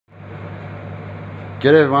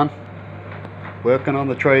Get everyone. Working on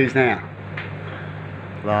the trees now.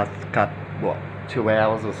 Last cut, what, 2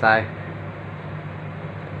 hours or so.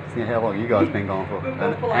 See how long you guys been gone for? We've An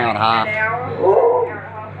gone for like hour and a half. an hour and a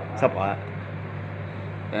half. Something like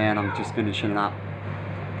that. And I'm just finishing it up.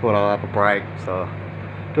 Thought I'll have a break, so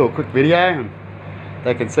do a quick video and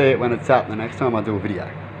they can see it when it's up the next time I do a video.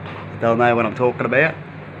 They'll know what I'm talking about.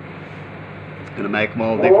 It's gonna make them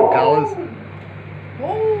all different colours.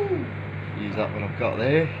 Use up what I've got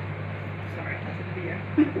there. Sorry, that's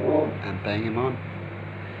a video. And bang them on.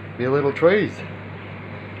 My little trees.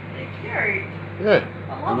 They're cute. Yeah.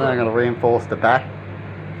 I And love then I'm it. gonna reinforce the back.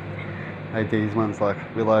 Made these ones like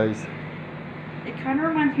willows. It kind of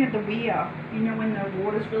reminds me of the weir. You know when the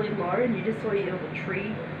water's really low and you just saw your little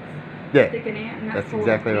tree Yeah. sticking out, and That's called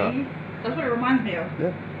exactly a right. weir. That's what it reminds me of.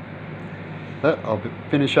 Yeah. But I'll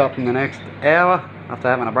finish up in the next hour after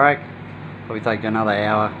having a break. Probably take another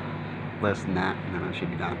hour, less than that, and then I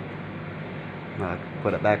should be done. I'll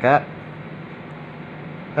put it back up.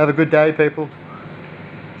 Have a good day, people.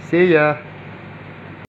 See ya.